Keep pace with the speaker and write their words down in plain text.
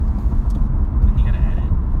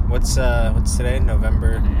What's today?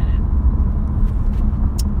 November.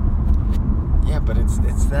 Yeah, but it's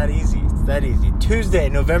that easy. It's that easy. Tuesday,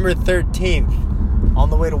 November 13th.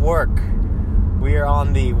 On the way to work. We are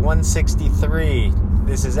on the 163.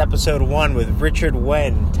 This is episode 1 with Richard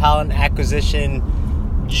Wen, talent acquisition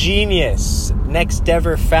genius,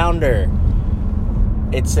 NextDeavor founder.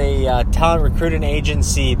 It's a talent recruiting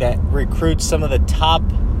agency that recruits some of the top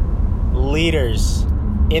leaders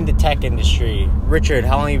in the tech industry. Richard,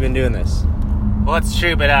 how long have you been doing this? Well, it's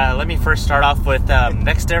true, but let me first start off with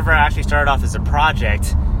NextDeavor actually started off as a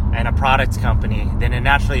project and a product company. Then it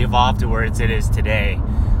naturally evolved to where it is today.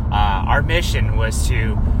 Our mission was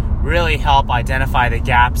to really help identify the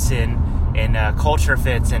gaps in culture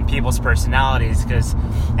fits and people's personalities, because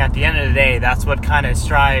at the end of the day, that's what kind of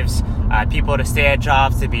strives people to stay at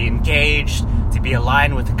jobs, to be engaged, to be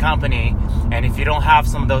aligned with the company. And if you don't have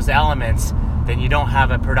some of those elements, then you don't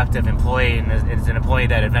have a productive employee, and it's an employee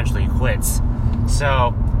that eventually quits.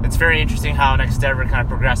 So it's very interesting how NextDeavor kind of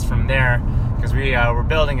progressed from there, because we're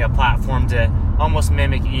building a platform to almost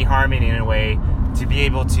mimic eHarmony in a way, to be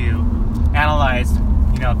able to analyze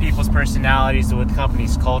people's personalities with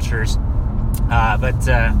companies' cultures. But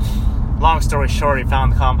long story short, we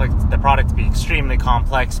found the product to be extremely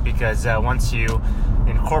complex, because once you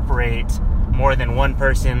incorporate more than one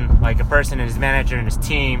person, like a person and his manager and his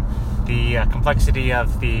team, the complexity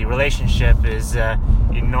of the relationship is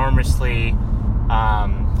enormously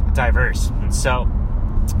diverse. And so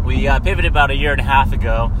we pivoted about a year and a half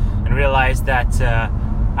ago and realized that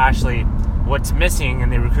actually what's missing in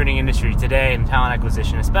the recruiting industry today in talent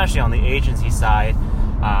acquisition, especially on the agency side,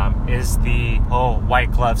 is the whole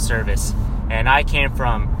white glove service. And I came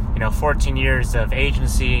from 14 years of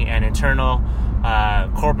agency and internal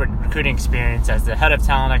corporate recruiting experience as the head of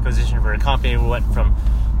talent acquisition for a company. We went from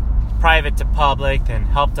private to public, and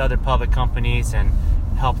helped other public companies, and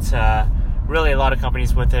helped really a lot of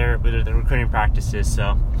companies with their recruiting practices.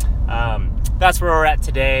 So that's where we're at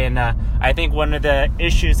today. And I think one of the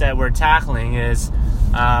issues that we're tackling is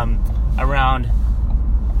around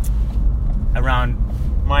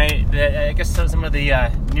some of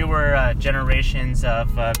the newer generations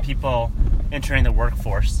of people entering the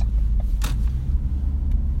workforce.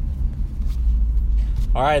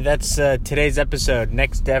 All right, that's today's episode,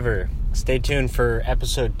 NextDeavor. Stay tuned for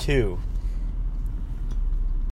episode 2.